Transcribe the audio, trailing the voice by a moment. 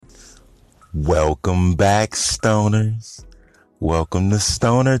Welcome back, stoners. Welcome to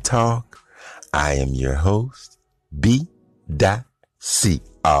Stoner Talk. I am your host, B.C.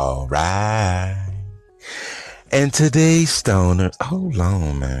 All right. And today's stoner, hold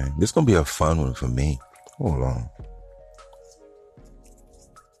on, man. This is going to be a fun one for me. Hold on.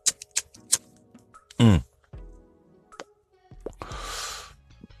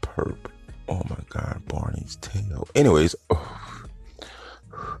 Perfect. Oh my God, Barney's tail. Anyways.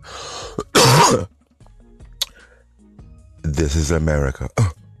 This is America.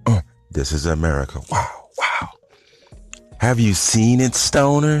 This is America. Wow. Have you seen it,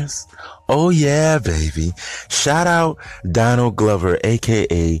 stoners? Oh yeah, baby. Shout out Donald Glover,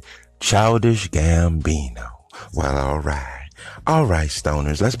 aka Childish Gambino. Well, all right,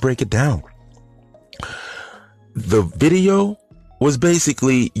 stoners. Let's break it down. The video was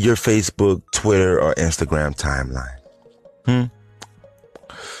basically your Facebook, Twitter, or Instagram timeline.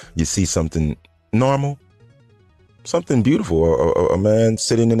 You see something normal, something beautiful, a man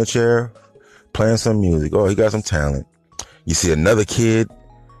sitting in a chair playing some music. Oh, he got some talent. You see another kid,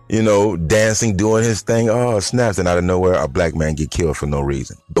 dancing, doing his thing. Oh, snaps. And out of nowhere, a black man get killed for no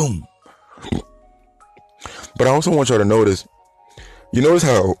reason. Boom. But I also want y'all to notice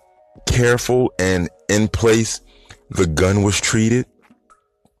how careful and in place the gun was treated?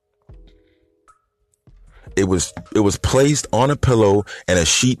 It was placed on a pillow and a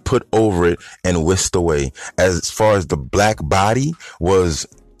sheet put over it and whisked away. As far as the black body was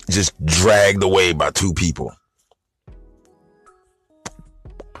just dragged away by two people.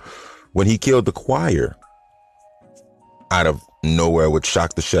 When he killed the choir, out of nowhere, which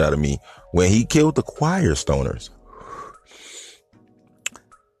shocked the shit out of me. When he killed the choir, stoners,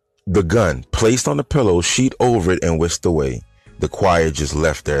 the gun placed on the pillow, sheet over it and whisked away. The choir just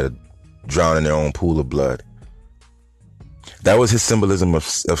left there, drown in their own pool of blood. That was his symbolism of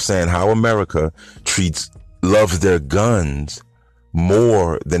saying how America loves their guns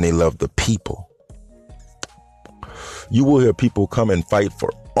more than they love the people. You will hear people come and fight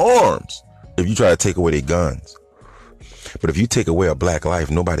for arms if you try to take away their guns. But if you take away a black life,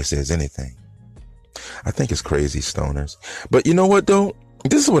 nobody says anything. I think it's crazy, stoners. But you know what, though?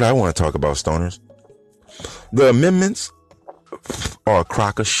 This is what I want to talk about, stoners. The amendments are a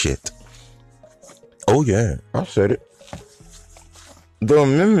crock of shit. Oh, yeah, I said it. The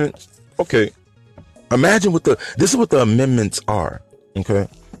amendments, okay. Imagine this is what the amendments are, okay?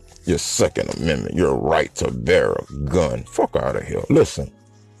 Your Second Amendment, your right to bear a gun. Fuck out of here. Listen.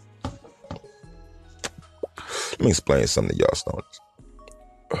 Let me explain something to y'all, stoners.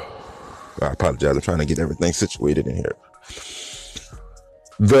 I apologize. I'm trying to get everything situated in here.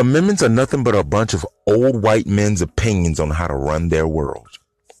 The amendments are nothing but a bunch of old white men's opinions on how to run their world.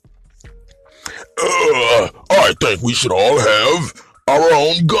 I think we should all have our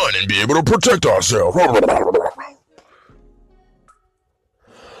own gun and be able to protect ourselves. Well,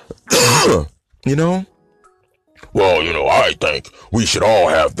 I think we should all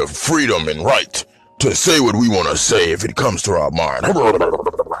have the freedom and right to say what we want to say if it comes to our mind.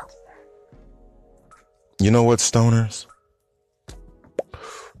 You know what, stoners?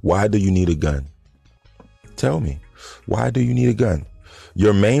 Why do you need a gun? Tell me, why do you need a gun?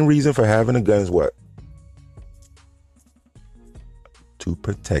 Your main reason for having a gun is what? To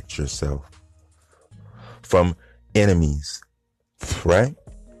protect yourself from enemies, right?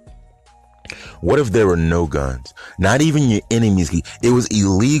 What if there were no guns? Not even your enemies. It was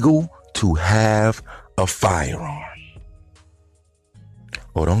illegal to have a firearm.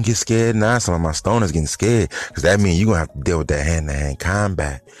 Oh, don't get scared now. Some of my stoners getting scared because that means you're going to have to deal with that hand-to-hand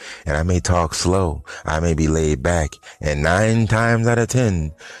combat. And I may talk slow. I may be laid back. And 9 times out of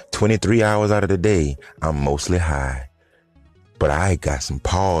 10, 23 hours out of the day, I'm mostly high. But I got some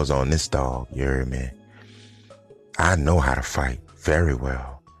paws on this dog. You heard me? I know how to fight very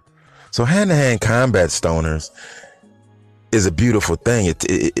well. So hand-to-hand combat, stoners, is a beautiful thing.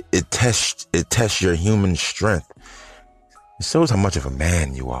 It tests your human strength. It shows how much of a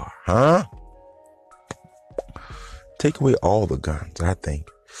man you are, huh? Take away all the guns, I think.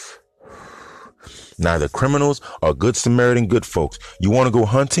 Neither criminals or good Samaritan good folks. You want to go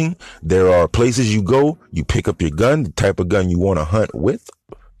hunting? There are places you go, you pick up your gun, the type of gun you want to hunt with,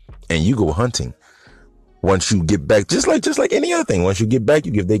 and you go hunting. Once you get back, just like any other thing, once you get back,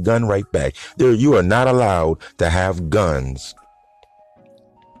 you give their gun right back. You are not allowed to have guns.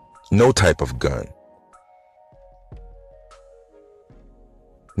 No type of gun.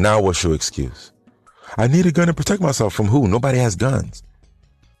 Now what's your excuse? I need a gun to protect myself from who? Nobody has guns.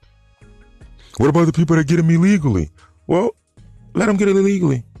 What about the people that get them illegally? Well, let them get it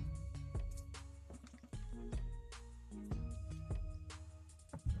illegally.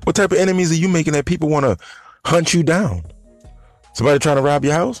 What type of enemies are you making that people want to hunt you down? Somebody trying to rob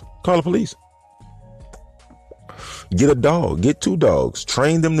your house? Call the police. Get a dog. Get 2 dogs.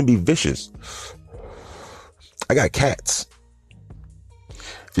 Train them to be vicious. I got cats.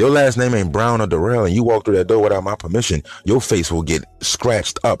 If your last name ain't Brown or Darrell and you walk through that door without my permission, your face will get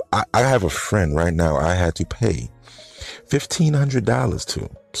scratched up. I have a friend right now I had to pay $1,500 to,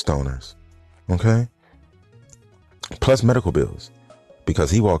 stoners. Okay? Plus medical bills.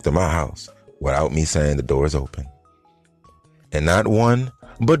 Because he walked in my house without me saying the door is open. And not one,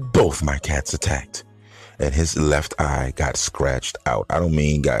 but both my cats attacked. And his left eye got scratched out. I don't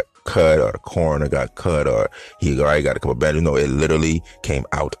mean got cut or the coroner got cut or he already got a couple bandages. No, it literally came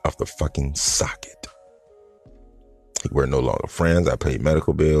out of the fucking socket. We're no longer friends. I paid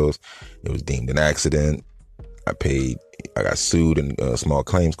medical bills. It was deemed an accident. I got sued in a small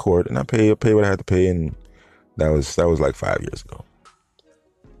claims court, and I paid what I had to pay, and that was like 5 years ago.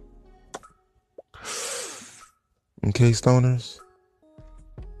 Okay, stoners.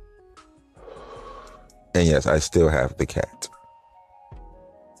 And yes, I still have the cat.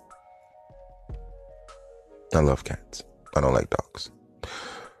 I love cats. I don't like dogs.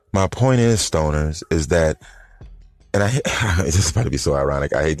 My point is, stoners, is that, and this is about to be so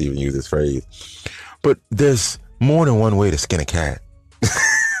ironic. I hate to even use this phrase, but there's more than one way to skin a cat.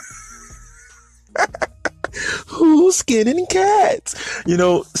 Who's skinning cats?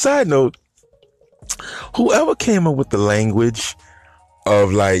 Side note, whoever came up with the language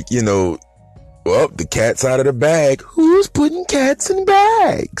of well, the cat's out of the bag. Who's putting cats in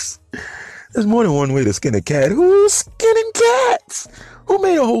bags? There's more than one way to skin a cat. Who's skinning cats? Who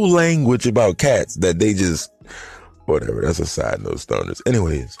made a whole language about cats that they just... Whatever, that's a side note, stoners.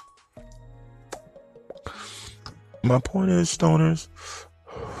 Anyways. My point is, stoners,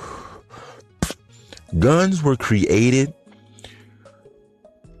 guns were created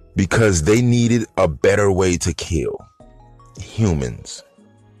because they needed a better way to kill humans.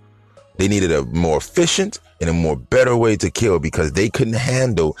 They needed a more efficient and a more better way to kill because they couldn't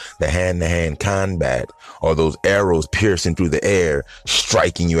handle the hand-to-hand combat or those arrows piercing through the air,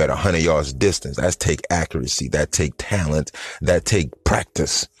 striking you at 100 yards distance. That take accuracy. That take talent. That take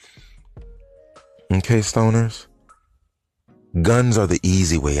practice. Okay, stoners? Guns are the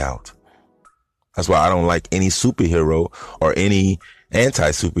easy way out. That's why I don't like any superhero or any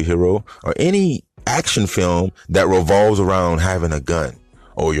anti-superhero or any action film that revolves around having a gun.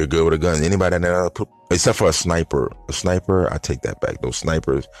 Oh, you're good with a gun. Anybody that except for a sniper. A sniper, I take that back. Those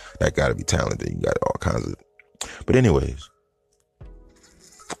snipers, that gotta be talented. You got all kinds of... But anyways,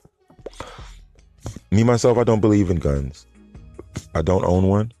 me, myself, I don't believe in guns. I don't own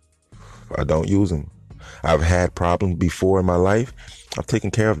one. I don't use them. I've had problems before in my life. I've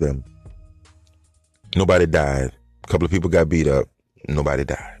taken care of them. Nobody died. A couple of people got beat up. Nobody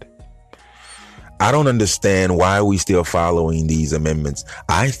died. I don't understand why we still following these amendments.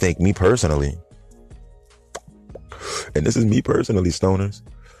 I think, me personally, and this is me personally, stoners,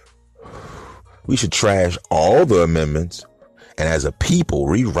 we should trash all the amendments and as a people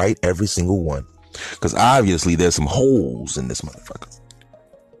rewrite every single one. Because obviously there's some holes in this motherfucker.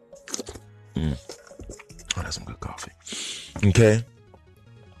 Oh, that's some good coffee. Okay?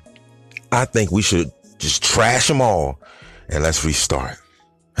 I think we should just trash them all and let's restart.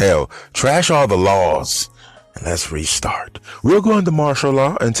 Hell, trash all the laws and let's restart. We'll go under martial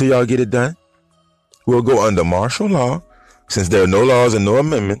law until y'all get it done. We'll go under martial law. Since there are no laws and no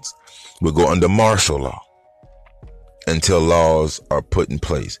amendments, we'll go under martial law until laws are put in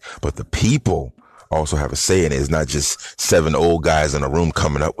place. But the people also have a say in it. It's not just 7 old guys in a room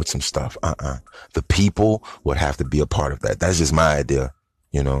coming up with some stuff. The people would have to be a part of that. That's just my idea,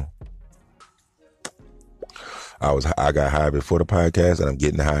 I got high before the podcast and I'm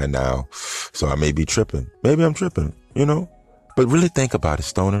getting high now. So I may be tripping. Maybe I'm tripping, But really think about it,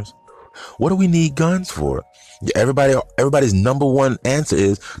 stoners. What do we need guns for? Everybody's number one answer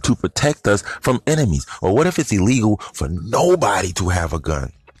is to protect us from enemies. Or what if it's illegal for nobody to have a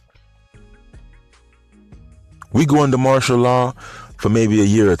gun? We go under martial law for maybe a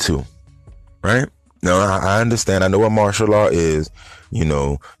year or two, right? Now, I understand. I know what martial law is.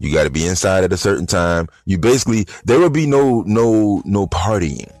 You got to be inside at a certain time. There will be no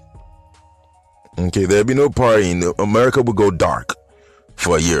partying. Okay, there'll be no partying. America will go dark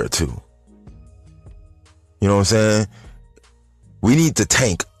for a year or two. You know what I'm saying? We need to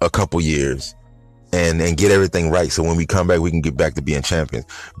tank a couple years and get everything right. So when we come back, we can get back to being champions.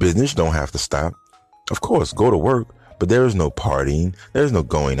 Business don't have to stop. Of course, go to work, but there is no partying. There's no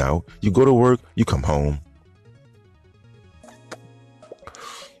going out. You go to work, you come home.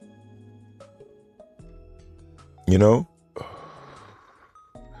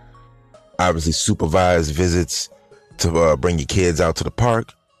 obviously supervised visits to bring your kids out to the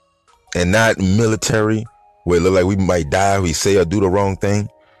park, and not military where it look like we might die if we say or do the wrong thing.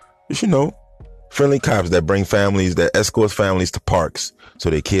 Just, friendly cops that bring families, that escort families to parks so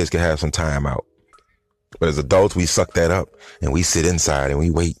their kids can have some time out. But as adults, we suck that up and we sit inside and we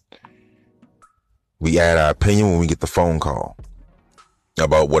wait. We add our opinion when we get the phone call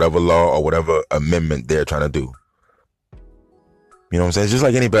about whatever law or whatever amendment they're trying to do. You know what I'm saying? It's just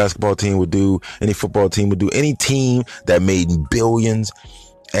like any basketball team would do, any football team would do, any team that made billions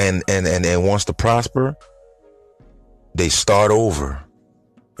and wants to prosper, they start over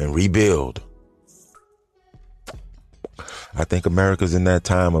and rebuild. I think America's in that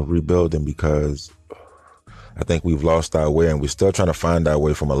time of rebuilding because I think we've lost our way and we're still trying to find our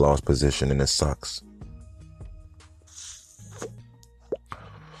way from a lost position, and it sucks.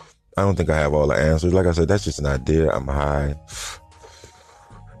 I don't think I have all the answers. Like I said, that's just an idea. I'm high.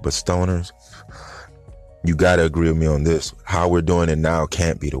 But stoners, you got to agree with me on this. How we're doing it now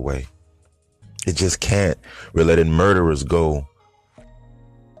can't be the way. It just can't. We're letting murderers go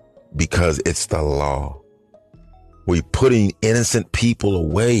because it's the law. We're putting innocent people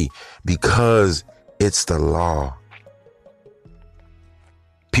away because it's the law.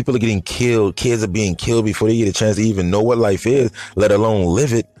 People are getting killed. Kids are being killed before they get a chance to even know what life is, let alone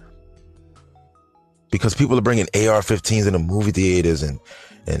live it. Because people are bringing AR-15s in the movie theaters and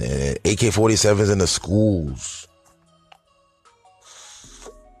AK-47s in the schools.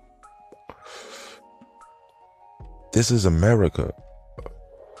 This is America.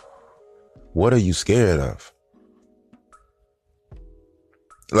 What are you scared of?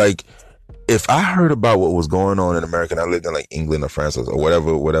 Like, if I heard about what was going on in America, and I lived in like England or France or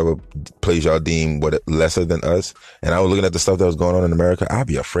whatever place y'all deem lesser than us, and I was looking at the stuff that was going on in America, I'd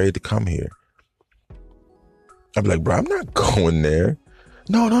be afraid to come here. I'd be like, bro, I'm not going there.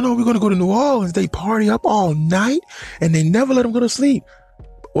 No, we're going to go to New Orleans. They party up all night and they never let them go to sleep.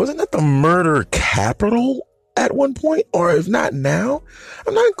 Wasn't that the murder capital at one point? Or if not now,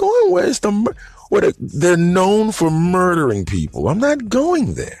 I'm not going where it's where they're known for murdering people. I'm not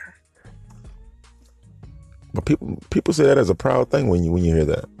going there. But people say that as a proud thing when you hear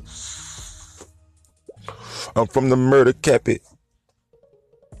that. I'm from the murder capital.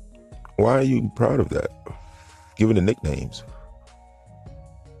 Why are you proud of that? Given the nicknames.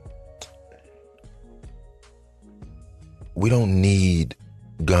 We don't need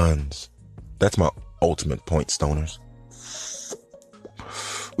guns. That's my ultimate point, stoners.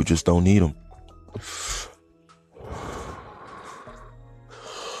 We just don't need them.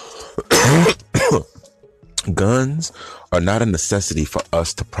 Guns are not a necessity for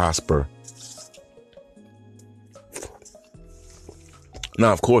us to prosper.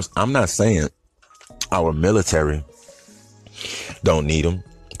 Now, of course, I'm not saying our military don't need them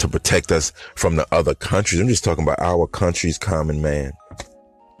to protect us from the other countries. I'm just talking about our country's common man.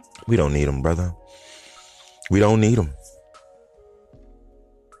 We don't need them, brother. We don't need them.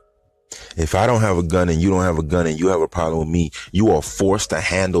 If I don't have a gun and you don't have a gun and you have a problem with me, you are forced to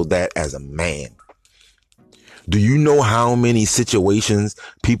handle that as a man. Do you know how many situations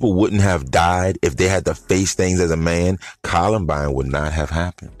people wouldn't have died if they had to face things as a man? Columbine would not have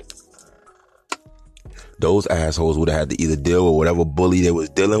happened. Those assholes would have had to either deal with whatever bully they was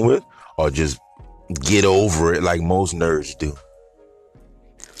dealing with or just get over it like most nerds do.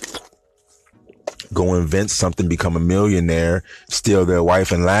 Go invent something, become a millionaire, steal their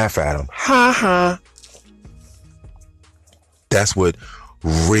wife and laugh at them. Ha ha. That's what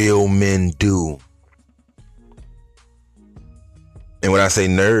real men do. And when I say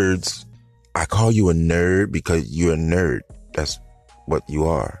nerds, I call you a nerd because you're a nerd. That's what you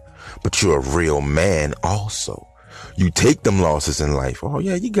are. But you're a real man also. You take them losses in life. Oh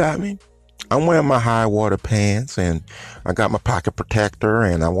yeah, you got me. I'm wearing my high water pants and I got my pocket protector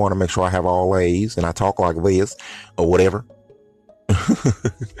and I want to make sure I have all A's and I talk like this or whatever.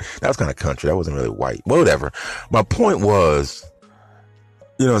 That was kind of country. That wasn't really white. Whatever. My point was,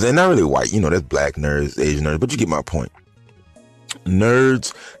 they're not really white. There's black nerds, Asian nerds, but you get my point.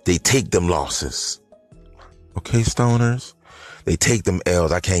 Nerds, they take them losses. Okay, stoners? They take them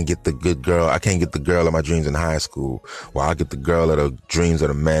L's. I can't get the good girl. I can't get the girl of my dreams in high school. Well, I'll get the girl of the dreams of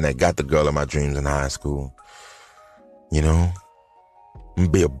the man that got the girl of my dreams in high school. I'm going to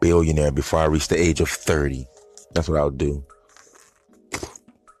be a billionaire before I reach the age of 30. That's what I'll do.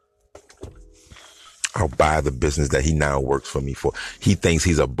 I'll buy the business that he now works for me for. He thinks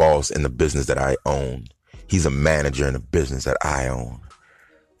he's a boss in the business that I own. He's a manager in the business that I own.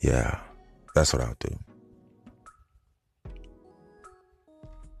 Yeah, that's what I'll do.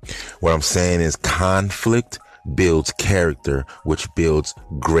 What I'm saying is conflict builds character, which builds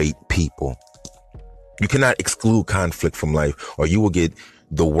great people. You cannot exclude conflict from life, or you will get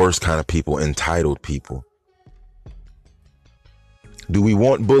the worst kind of people, entitled people. Do we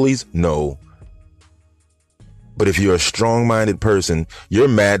want bullies? No. But if you're a strong-minded person, you're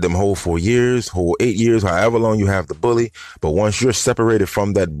mad them whole 4 years, whole 8 years, however long you have the bully. But once you're separated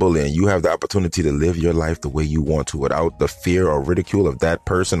from that bully and you have the opportunity to live your life the way you want to without the fear or ridicule of that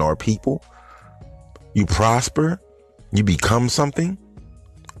person or people, you prosper, you become something.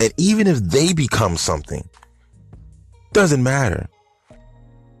 And even if they become something, doesn't matter.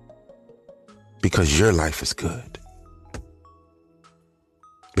 Because your life is good.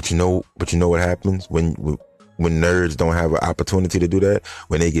 But you know what happens when nerds don't have an opportunity to do that?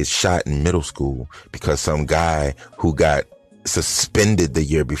 When they get shot in middle school because some guy who got suspended the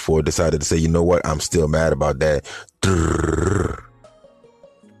year before decided to say, you know what, I'm still mad about that.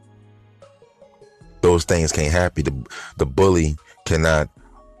 Those things can't happen. The bully cannot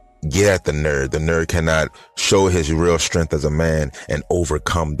get at the nerd. The nerd cannot show his real strength as a man and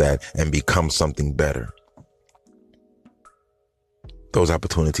overcome that and become something better. Those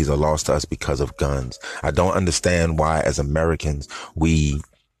opportunities are lost to us because of guns. I don't understand why, as Americans, we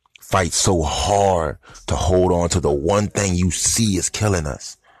fight so hard to hold on to the one thing you see is killing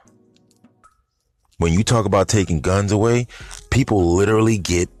us. When you talk about taking guns away, people literally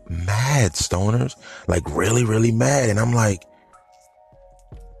get mad, stoners. Like really, really mad. And I'm like,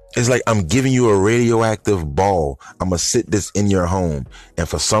 it's like I'm giving you a radioactive ball. I'm going to sit this in your home. And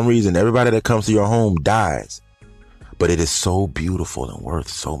for some reason, everybody that comes to your home dies. But it is so beautiful and worth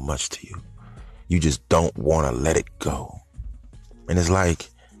so much to you. You just don't want to let it go. And it's like,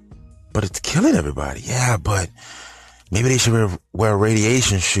 but it's killing everybody. Yeah, but maybe they should wear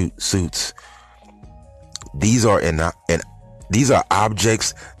radiation suits. These are these are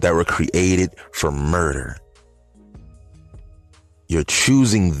objects that were created for murder. You're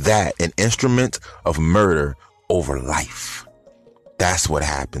choosing that, an instrument of murder, over life. That's what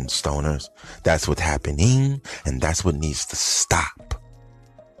happens, stoners. That's what's happening, and that's what needs to stop.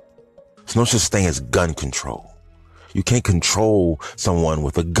 There's no such thing as gun control. You can't control someone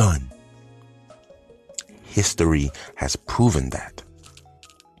with a gun. History has proven that.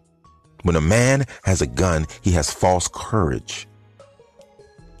 When a man has a gun, he has false courage.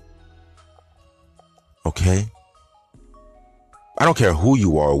 Okay? I don't care who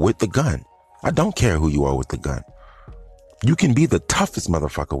you are with the gun. I don't care who you are with the gun. You can be the toughest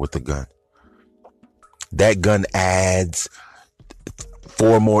motherfucker with the gun. That gun adds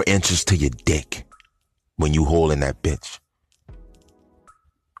 4 more inches to your dick when you holding that bitch.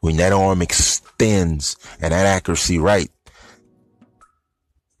 When that arm extends and that accuracy right.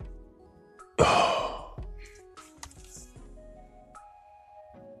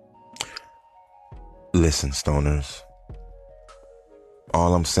 Listen, stoners.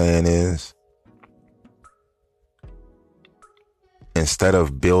 All I'm saying is, instead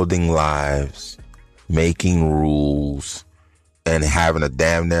of building lives, making rules, and having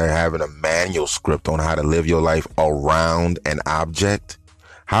a manual script on how to live your life around an object,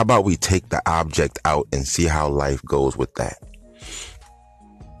 how about we take the object out and see how life goes with that?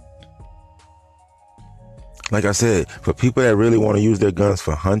 Like I said, for people that really want to use their guns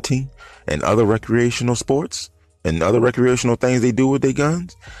for hunting and other recreational sports and other recreational things they do with their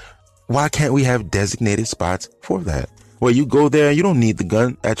guns, why can't we have designated spots for that? Where you go there and you don't need the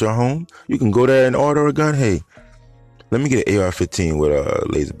gun at your home. You can go there and order a gun. Hey, let me get an AR-15 with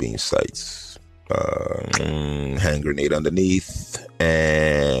laser beam sights, hand grenade underneath,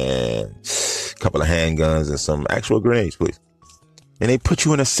 and a couple of handguns and some actual grenades, please. And they put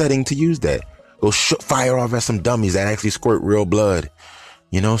you in a setting to use that. Go fire off at some dummies that actually squirt real blood.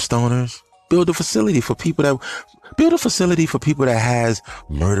 You know, stoners, build a facility for people that has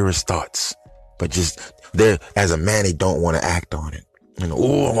murderous thoughts, but just there as a man, they don't want to act on it. You know,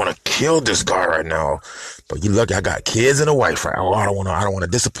 oh, I want to kill this guy right now, but you look, I got kids and a wife. Right? Oh, I don't want to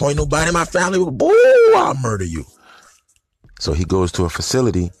disappoint nobody in my family. But boy, I'll murder you. So he goes to a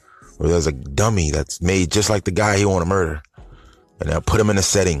facility where there's a dummy that's made just like the guy he want to murder, and they'll put him in a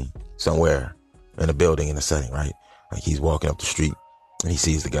setting somewhere in a building in a setting, right? Like he's walking up the street and he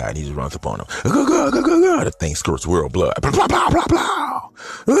sees the guy and he just runs up on him. The thing squirts real blood. Blah, blah, blah, blah,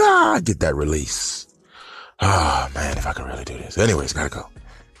 blah. Get that release. Oh, man, if I could really do this. Anyways, gotta go.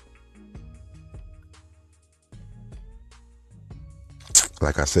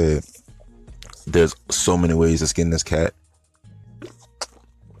 Like I said, there's so many ways to skin this cat.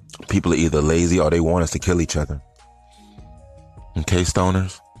 People are either lazy or they want us to kill each other. Okay,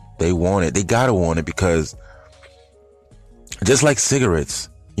 stoners? They want it. They gotta want it because just like cigarettes,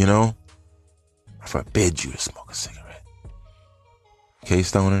 you know, I forbid you to smoke a cigarette. Okay,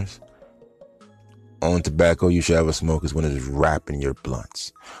 stoners? On tobacco, you should ever smoke is when it is wrapping your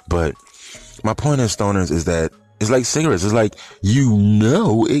blunts. But my point is, stoners, is that it's like cigarettes. It's like,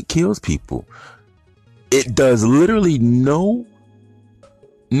 it kills people. It does literally no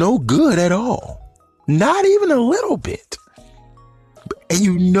good at all. Not even a little bit. And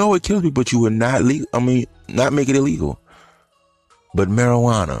it kills people, but you would not not make it illegal. But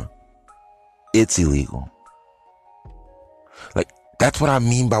marijuana, it's illegal. Like, that's what I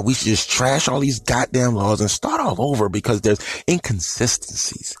mean by we should just trash all these goddamn laws and start all over, because there's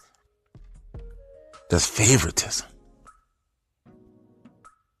inconsistencies. There's favoritism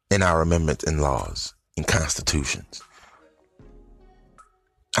in our amendments and laws and constitutions.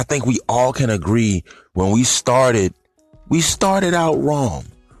 I think we all can agree when we started out wrong.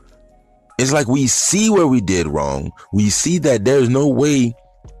 It's like we see where we did wrong. We see that there's no way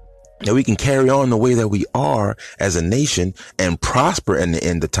that we can carry on the way that we are as a nation and prosper in the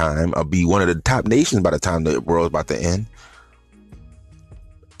end of time, or be one of the top nations by the time the world's about to end.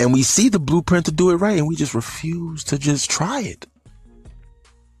 And we see the blueprint to do it right, and we just refuse to just try it.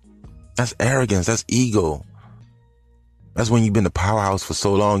 That's arrogance. That's ego. That's when you've been the powerhouse for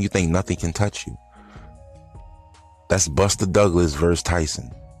so long, you think nothing can touch you. That's Buster Douglas versus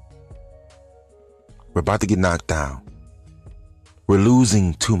Tyson. We're about to get knocked down. We're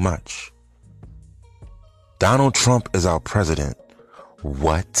losing too much. Donald Trump is our president.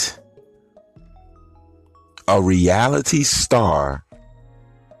 What? A reality star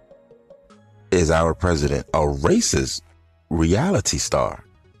is our president. A racist reality star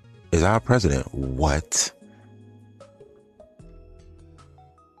is our president. What?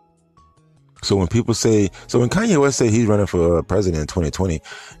 So when Kanye West said he's running for president in 2020,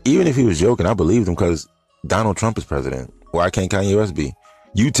 even if he was joking, I believed him, because Donald Trump is president. Why can't Kanye West be?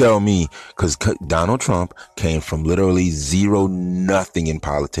 You tell me, because Donald Trump came from literally zero, nothing in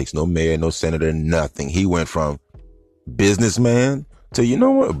politics. No mayor, no senator, nothing. He went from businessman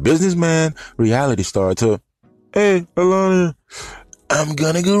to, businessman, reality star to, hey, Alana, I'm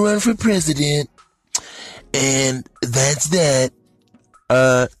gonna go run for president. And that's that.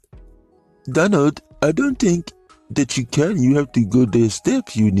 Donald, I don't think that you can. You have to go the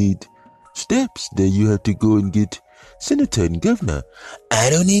steps. You need steps. Then you have to go and get senator and governor. I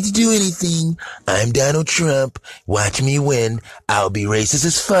don't need to do anything. I'm Donald Trump. Watch me win. I'll be racist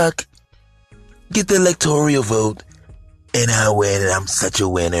as fuck. Get the electoral vote. And I'll win. And I'm such a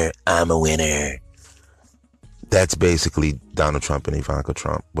winner. I'm a winner. That's basically Donald Trump and Ivanka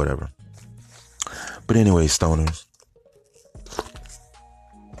Trump. Whatever. But anyway, stoners.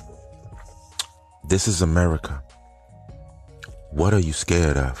 This is America. What are you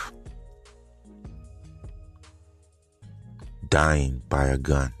scared of? Dying by a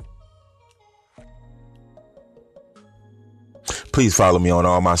gun. Please follow me on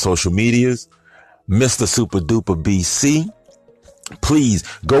all my social medias. Mr. Super Duper BC. Please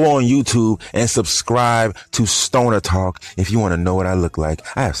go on YouTube and subscribe to Stoner Talk if you want to know what I look like.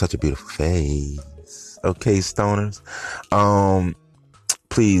 I have such a beautiful face. Okay, stoners.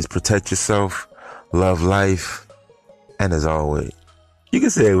 Please protect yourself. Love life. And as always, you can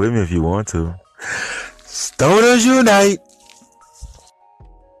say it with me if you want to. Stoners unite.